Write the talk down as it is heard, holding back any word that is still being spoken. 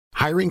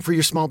Hiring for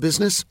your small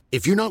business?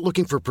 If you're not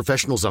looking for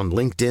professionals on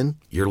LinkedIn,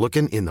 you're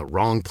looking in the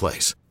wrong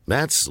place.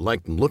 That's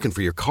like looking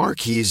for your car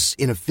keys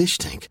in a fish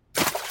tank.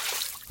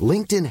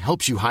 LinkedIn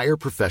helps you hire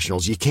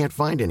professionals you can't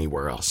find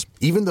anywhere else,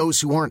 even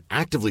those who aren't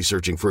actively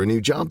searching for a new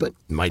job but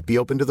might be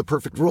open to the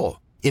perfect role.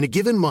 In a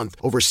given month,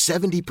 over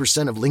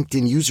 70% of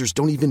LinkedIn users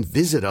don't even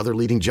visit other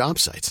leading job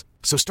sites.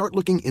 So start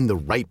looking in the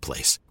right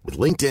place. With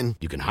LinkedIn,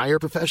 you can hire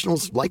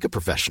professionals like a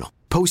professional.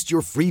 Post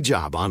your free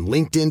job on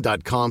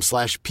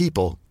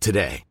linkedin.com/people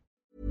today.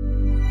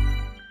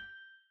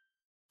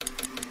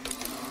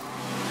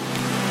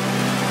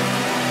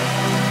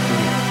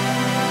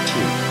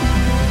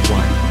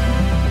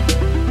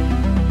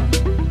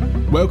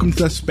 Welcome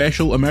to this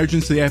special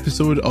emergency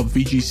episode of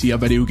VGC, a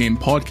video game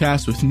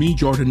podcast with me,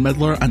 Jordan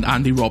Midler, and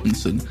Andy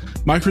Robinson.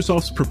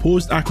 Microsoft's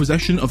proposed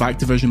acquisition of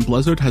Activision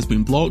Blizzard has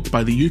been blocked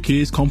by the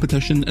UK's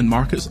Competition and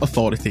Markets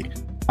Authority.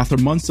 After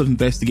months of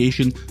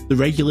investigation, the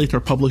regulator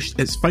published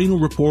its final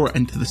report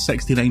into the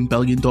 $69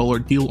 billion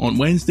deal on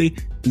Wednesday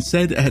and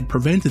said it had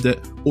prevented it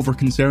over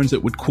concerns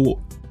it would,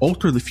 quote,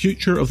 alter the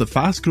future of the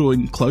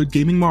fast-growing cloud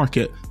gaming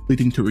market,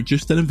 leading to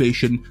reduced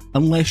innovation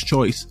and less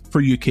choice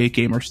for UK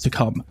gamers to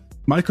come.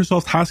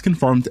 Microsoft has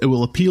confirmed it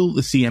will appeal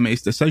the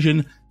CMA's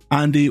decision.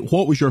 Andy,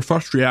 what was your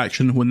first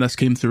reaction when this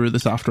came through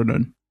this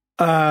afternoon?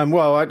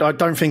 Well, I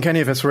don't think any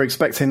of us were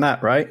expecting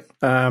that, right?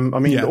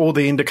 All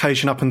the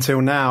indication up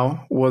until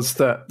now was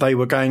that they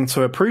were going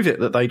to approve it,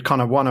 that they'd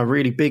kind of won a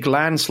really big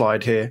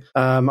landslide here.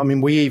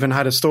 We even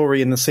had a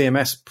story in the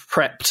CMS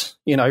prepped,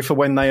 for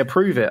when they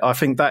approve it. I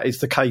think that is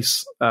the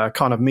case,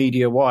 kind of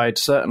media-wide,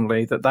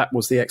 certainly, that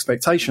was the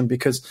expectation,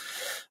 because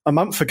a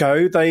month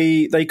ago,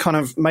 they kind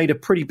of made a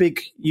pretty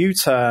big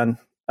U-turn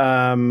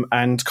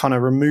and kind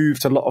of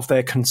removed a lot of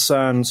their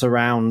concerns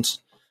around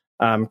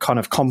kind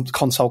of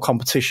console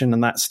competition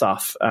and that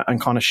stuff,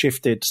 and kind of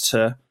shifted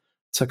to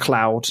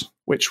cloud,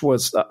 which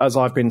was, as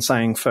I've been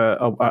saying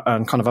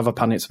and kind of other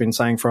pundits have been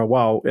saying for a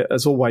while, it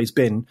has always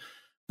been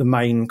the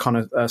main kind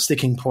of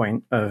sticking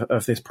point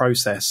of this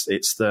process.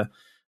 It's the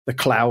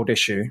cloud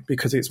issue,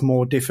 because it's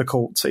more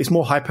difficult, it's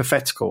more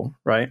hypothetical,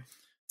 right?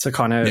 To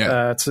kind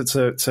of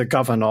to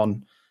govern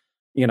on,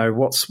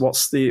 what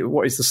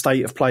is the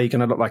state of play going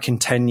to look like in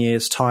 10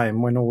 years'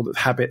 time, when all the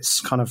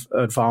habits kind of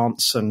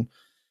advance and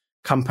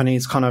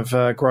companies kind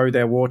of grow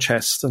their war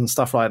chest and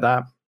stuff like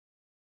that.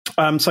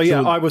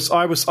 I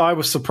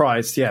was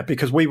surprised,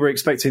 because we were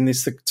expecting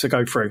this to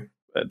go through.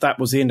 That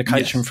was the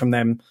indication from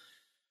them,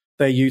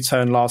 their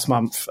U-turn last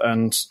month,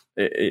 and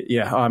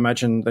I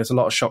imagine there's a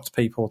lot of shocked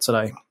people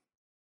today.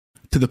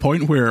 To the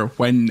point where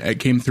when it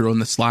came through on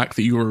the Slack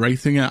that you were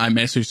writing it, I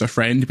messaged a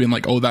friend being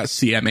like, oh, that's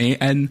CMA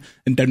in,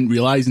 and didn't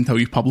realise until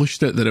you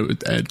published it that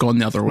it had gone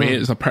the other way. It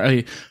was a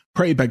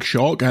pretty big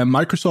shock.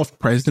 Microsoft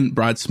President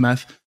Brad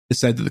Smith has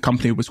said that the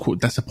company was,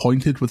 quote,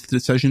 disappointed with the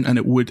decision and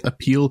it would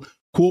appeal.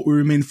 Quote, we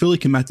remain fully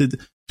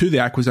committed to the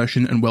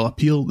acquisition and will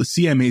appeal. The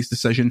CMA's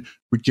decision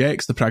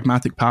rejects the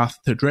pragmatic path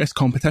to address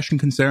competition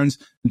concerns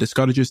and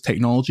discourages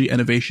technology,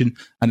 innovation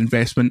and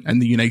investment in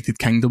the United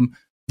Kingdom.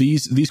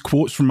 These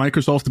quotes from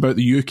Microsoft about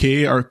the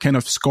UK are kind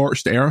of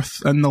scorched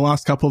earth in the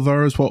last couple of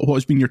hours. What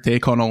has been your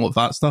take on all of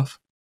that stuff?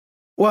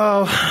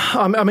 Well,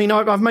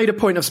 I've made a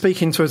point of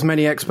speaking to as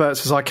many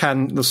experts as I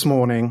can this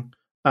morning,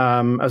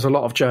 as a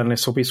lot of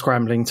journalists will be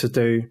scrambling to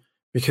do,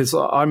 because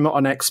I'm not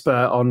an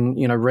expert on,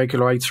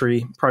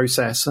 regulatory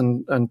process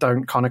and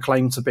don't kind of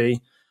claim to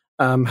be.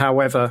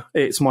 However,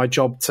 it's my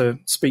job to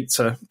speak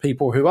to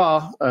people who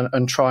are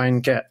and try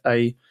and get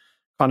a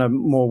kind of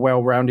more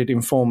well-rounded,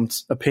 informed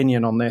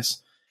opinion on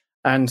this.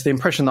 And the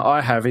impression that I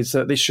have is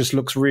that this just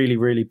looks really,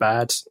 really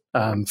bad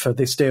for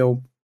this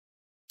deal,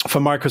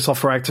 for Microsoft,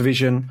 for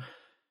Activision,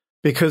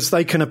 because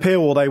they can appeal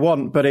all they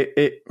want, but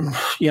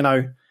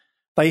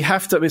they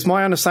have to. It's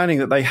my understanding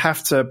that they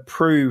have to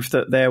prove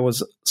that there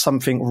was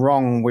something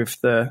wrong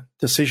with the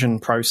decision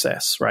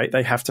process, right?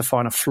 They have to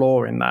find a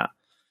flaw in that.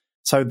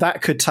 So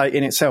that could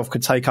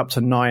take up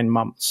to 9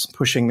 months,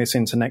 pushing this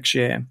into next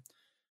year,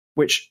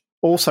 which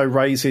also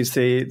raises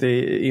the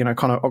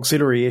kind of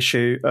auxiliary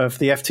issue of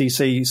the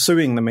FTC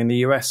suing them in the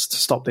US to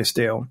stop this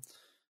deal.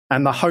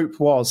 And the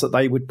hope was that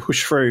they would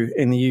push through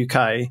in the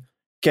UK,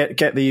 get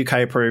the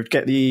UK approved,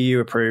 get the EU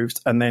approved,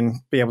 and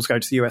then be able to go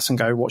to the US and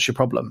go, what's your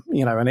problem?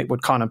 And it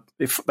would kind of,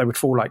 if they would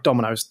fall like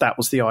dominoes, that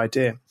was the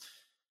idea.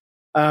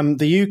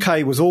 The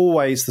UK was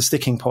always the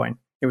sticking point.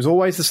 It was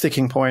always the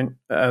sticking point,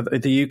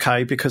 the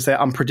UK, because they're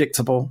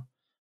unpredictable.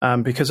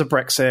 Because of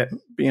Brexit,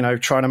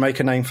 trying to make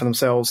a name for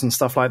themselves and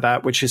stuff like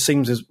that, which it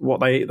seems is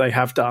what they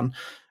have done.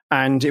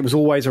 And it was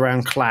always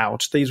around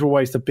cloud. These were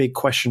always the big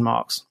question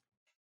marks.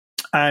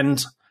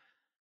 And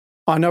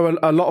I know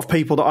a lot of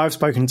people that I've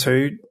spoken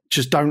to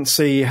just don't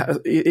see,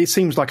 it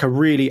seems like a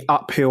really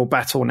uphill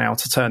battle now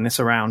to turn this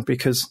around,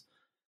 because,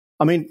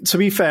 to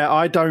be fair,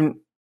 I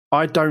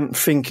don't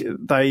think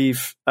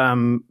they've,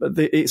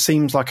 it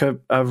seems like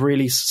a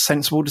really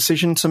sensible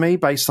decision to me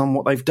based on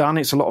what they've done.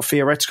 It's a lot of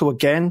theoretical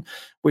again,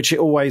 which it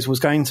always was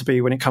going to be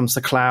when it comes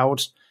to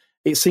cloud.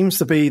 It seems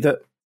to be that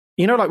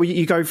you know, like when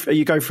you go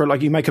for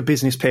like, you make a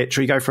business pitch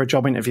or you go for a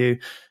job interview.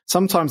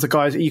 Sometimes the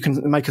guys, you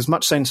can make as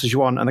much sense as you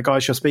want, and the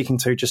guys you're speaking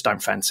to just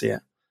don't fancy it.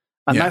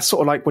 And that's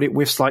sort of like what it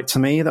whiffs like to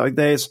me. Like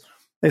there's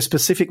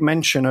specific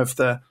mention of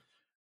the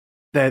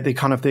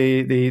kind of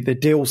the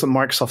deals that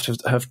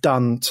Microsoft have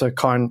done to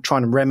try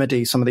and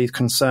remedy some of these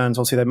concerns.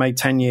 Obviously, they made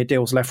 10-year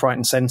deals left, right,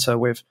 and center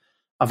with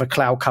other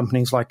cloud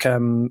companies like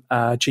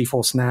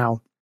GeForce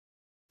Now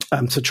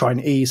to try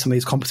and ease some of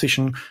these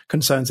competition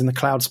concerns in the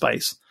cloud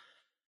space.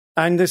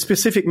 And there's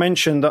specific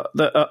mention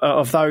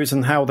of those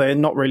and how they're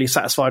not really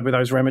satisfied with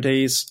those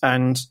remedies.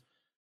 And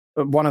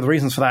one of the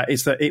reasons for that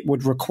is that it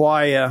would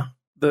require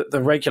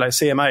the regulator,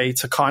 CMA,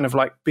 to kind of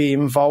like be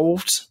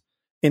involved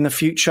in the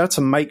future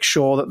to make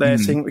sure that they're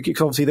seeing, because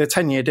obviously they're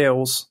 10-year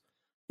deals.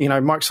 You know,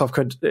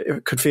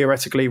 Microsoft could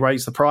theoretically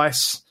raise the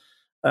price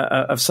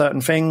of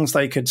certain things.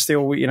 They could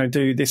still, you know,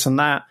 do this and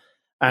that,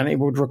 and it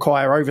would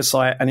require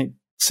oversight. And it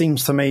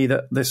seems to me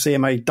that the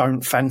CMA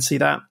don't fancy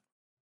that.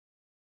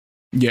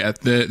 Yeah,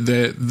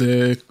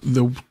 the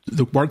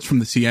words from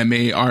the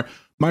CMA are: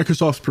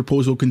 Microsoft's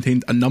proposal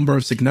contained a number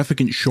of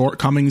significant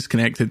shortcomings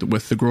connected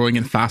with the growing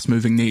and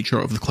fast-moving nature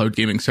of the cloud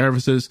gaming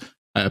services.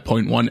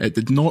 Point one, it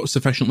did not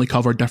sufficiently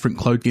cover different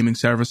cloud gaming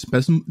service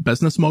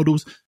business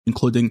models,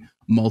 including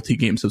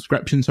multi-game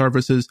subscription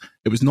services.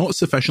 It was not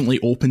sufficiently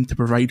open to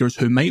providers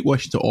who might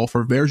wish to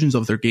offer versions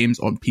of their games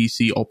on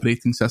PC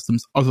operating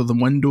systems other than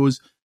Windows.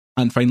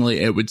 And finally,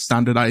 it would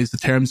standardize the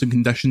terms and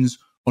conditions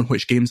on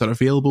which games are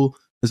available,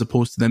 as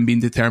opposed to them being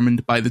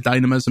determined by the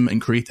dynamism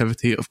and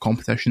creativity of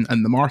competition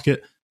in the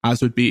market,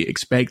 as would be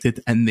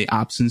expected in the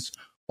absence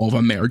of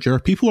a merger.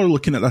 People are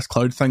looking at this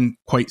cloud thing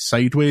quite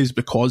sideways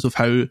because of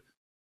how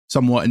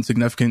somewhat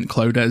insignificant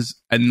cloud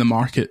is in the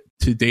market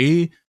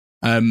today.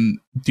 Do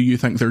you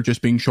think they're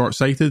just being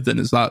short-sighted, and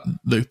is that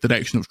the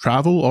direction of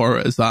travel, or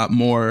is that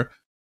more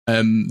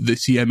the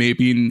CMA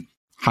being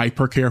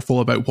hyper careful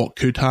about what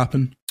could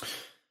happen?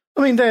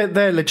 I mean,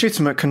 they're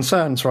legitimate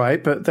concerns,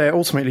 right? But they're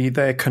ultimately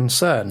their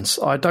concerns.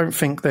 I don't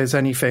think there's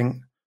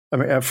anything, I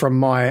mean, from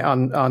my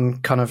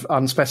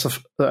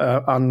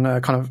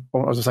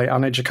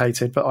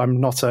uneducated, but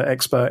I'm not an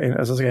expert in,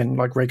 as again,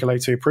 like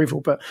regulatory approval.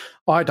 But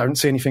I don't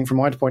see anything from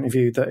my point of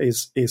view that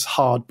is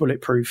hard,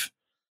 bulletproof,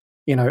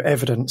 you know,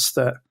 evidence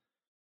that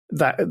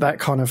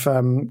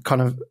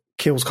kind of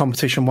kills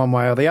competition one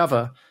way or the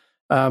other.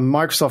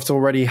 Microsoft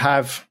already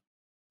have,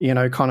 you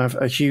know, kind of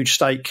a huge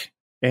stake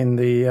in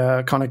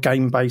the kind of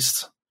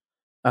game-based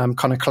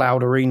kind of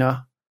cloud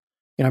arena,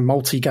 you know,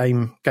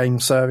 multi-game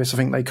service, I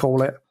think they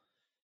call it.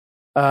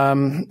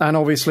 And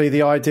obviously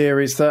the idea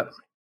is that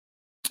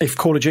if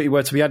Call of Duty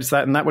were to be added to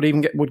that, and that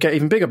would get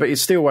even bigger, but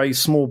it's still a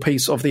small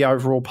piece of the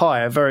overall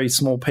pie, a very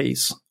small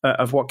piece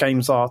of what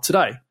games are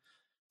today.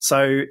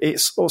 So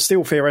it's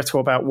still theoretical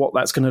about what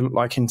that's going to look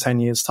like in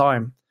 10 years'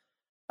 time.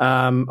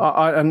 And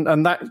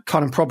that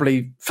kind of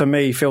probably, for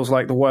me, feels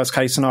like the worst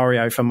case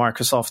scenario for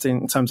Microsoft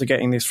in terms of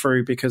getting this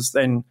through, because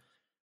then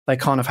they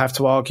kind of have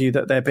to argue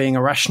that they're being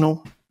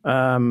irrational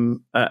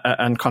and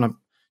kind of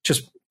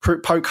just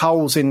poke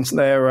holes in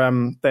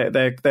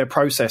their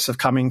process of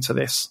coming to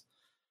this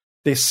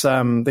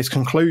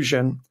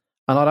conclusion.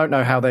 And I don't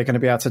know how they're going to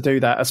be able to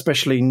do that,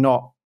 especially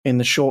not in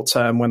the short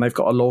term when they've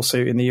got a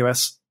lawsuit in the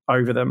US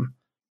over them.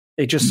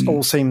 It just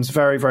all seems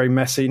very, very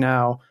messy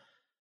now.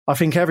 I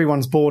think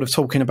everyone's bored of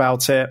talking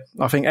about it.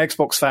 I think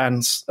Xbox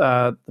fans,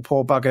 the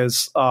poor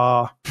buggers,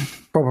 are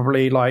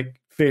probably like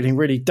feeling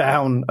really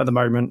down at the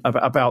moment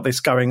about this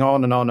going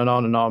on and on and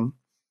on and on.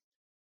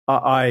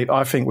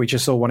 I think we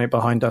just all want it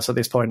behind us at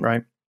this point,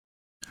 right?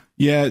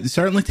 Yeah,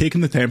 certainly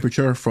taking the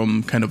temperature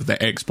from kind of the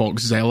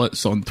Xbox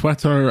zealots on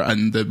Twitter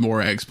and the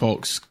more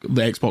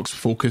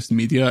Xbox-focused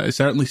media. It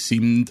certainly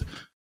seemed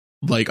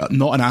like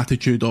not an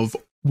attitude of,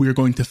 we're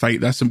going to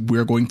fight this and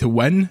we're going to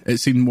win. It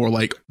seemed more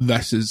like,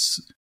 this is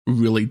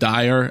really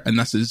dire, and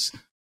this is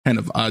kind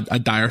of a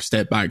dire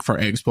step back for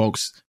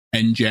Xbox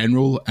in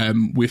general.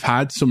 We've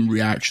had some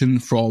reaction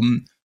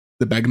from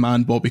the big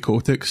man Bobby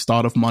Kotick,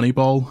 star of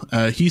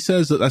Moneyball. He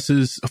says that this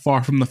is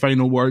far from the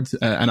final word.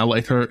 In a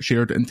letter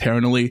shared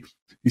internally,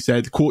 he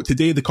said, quote,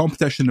 "Today, the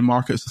Competition and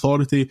Markets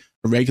Authority,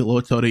 a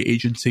regulatory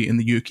agency in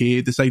the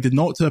UK, decided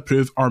not to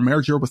approve our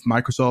merger with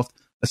Microsoft.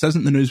 This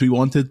isn't the news we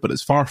wanted, but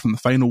it's far from the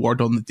final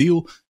word on the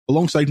deal.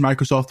 Alongside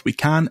Microsoft, we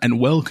can and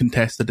will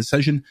contest the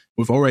decision.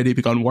 We've already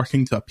begun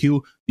working to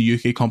appeal the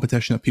UK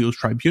Competition Appeals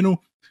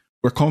Tribunal.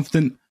 We're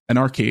confident in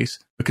our case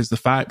because the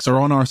facts are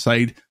on our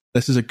side.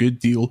 This is a good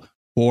deal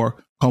for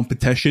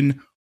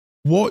competition."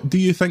 What do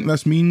you think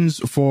this means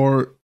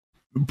for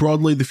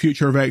broadly the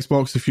future of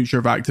Xbox, the future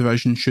of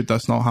Activision, should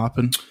this not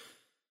happen?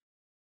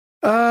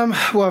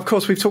 Well, of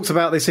course, we've talked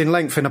about this in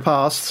length in the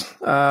past.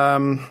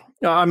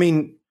 I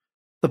mean,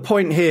 the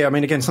point here, I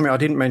mean, again, something I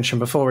didn't mention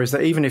before, is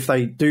that even if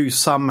they do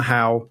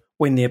somehow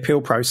win the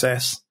appeal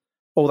process,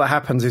 all that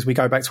happens is we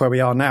go back to where we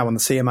are now, and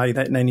the CMA,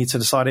 they need to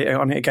decide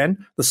on it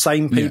again. The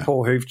same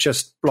people who've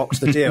just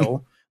blocked the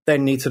deal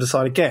then need to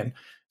decide again.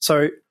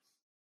 So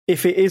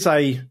if it is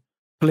a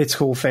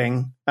political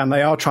thing and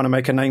they are trying to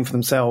make a name for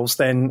themselves,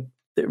 then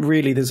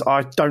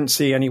I don't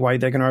see any way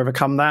they're going to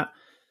overcome that.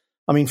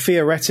 I mean,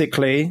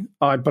 theoretically,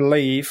 I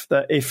believe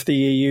that if the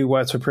EU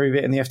were to approve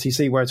it and the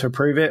FTC were to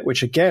approve it,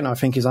 which again I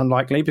think is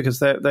unlikely because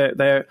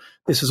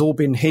this has all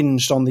been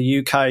hinged on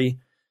the UK,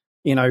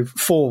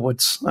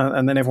 forwards,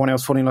 and then everyone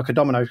else falling like a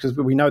domino, because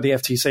we know the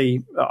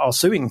FTC are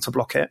suing to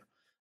block it,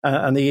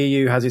 and the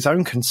EU has its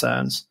own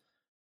concerns.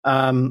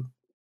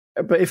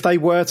 But if they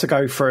were to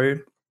go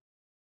through,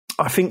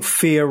 I think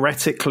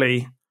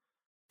theoretically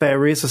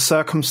there is a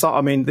circumstance.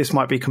 I mean, this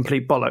might be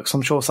complete bollocks.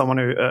 I'm sure someone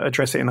will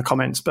address it in the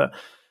comments, but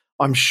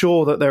I'm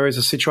sure that there is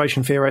a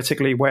situation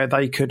theoretically where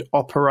they could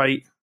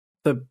operate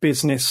the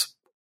business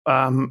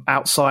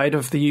outside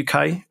of the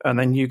UK, and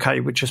then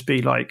UK would just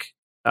be like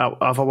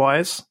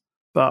otherwise.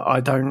 But I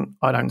don't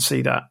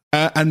see that.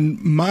 And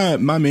my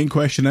main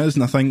question is,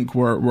 and I think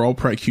we're all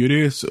pretty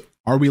curious,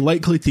 are we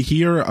likely to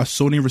hear a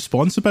Sony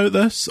response about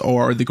this,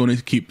 or are they going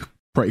to keep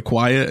pretty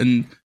quiet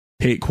and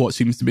take what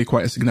seems to be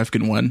quite a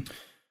significant win?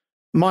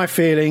 My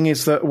feeling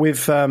is that with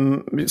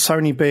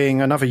Sony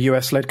being another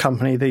US-led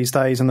company these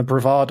days and the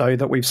bravado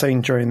that we've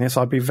seen during this,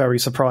 I'd be very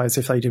surprised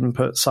if they didn't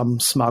put some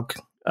smug,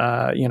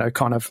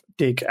 kind of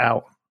dig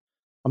out.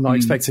 I'm not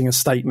expecting a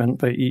statement,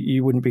 but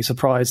you wouldn't be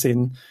surprised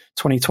in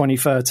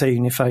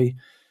 2013 if a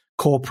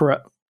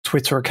corporate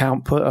Twitter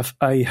account put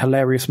a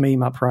hilarious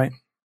meme up, right?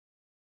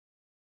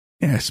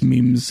 Yes,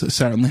 memes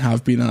certainly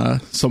have been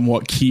a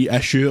somewhat key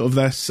issue of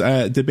this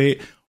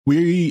debate.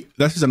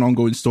 This is an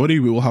ongoing story.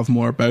 We will have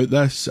more about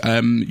this.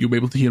 You'll be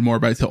able to hear more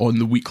about it on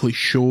the weekly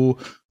show.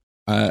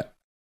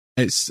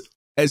 It's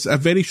a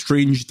very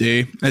strange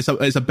day.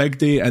 It's a big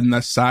day in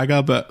this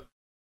saga, but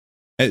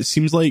it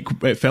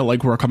felt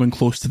like we're coming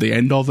close to the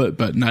end of it.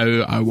 But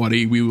now I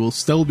worry we will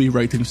still be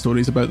writing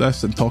stories about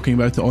this and talking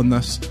about it on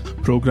this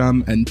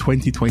programme in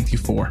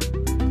 2024.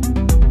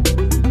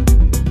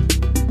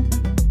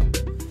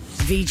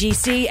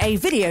 VGC, a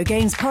video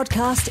games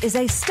podcast, is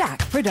a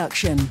Stack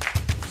production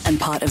and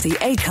part of the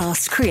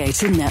Acast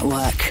Creator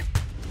Network.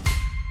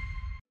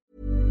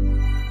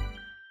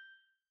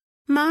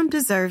 Mom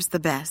deserves the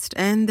best,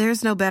 and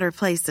there's no better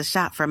place to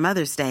shop for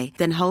Mother's Day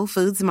than Whole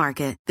Foods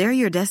Market. They're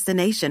your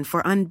destination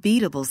for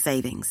unbeatable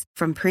savings,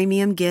 from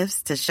premium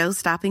gifts to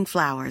show-stopping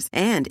flowers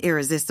and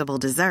irresistible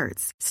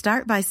desserts.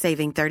 Start by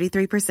saving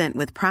 33%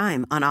 with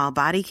Prime on all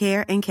body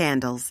care and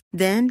candles.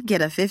 Then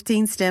get a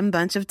 15-stem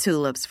bunch of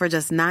tulips for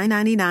just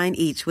 $9.99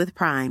 each with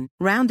Prime.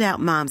 Round out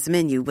Mom's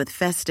menu with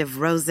festive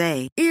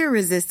rosé,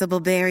 irresistible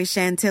berry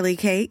chantilly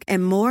cake,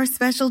 and more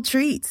special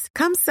treats.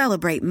 Come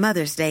celebrate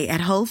Mother's Day at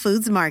Whole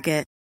Foods Market.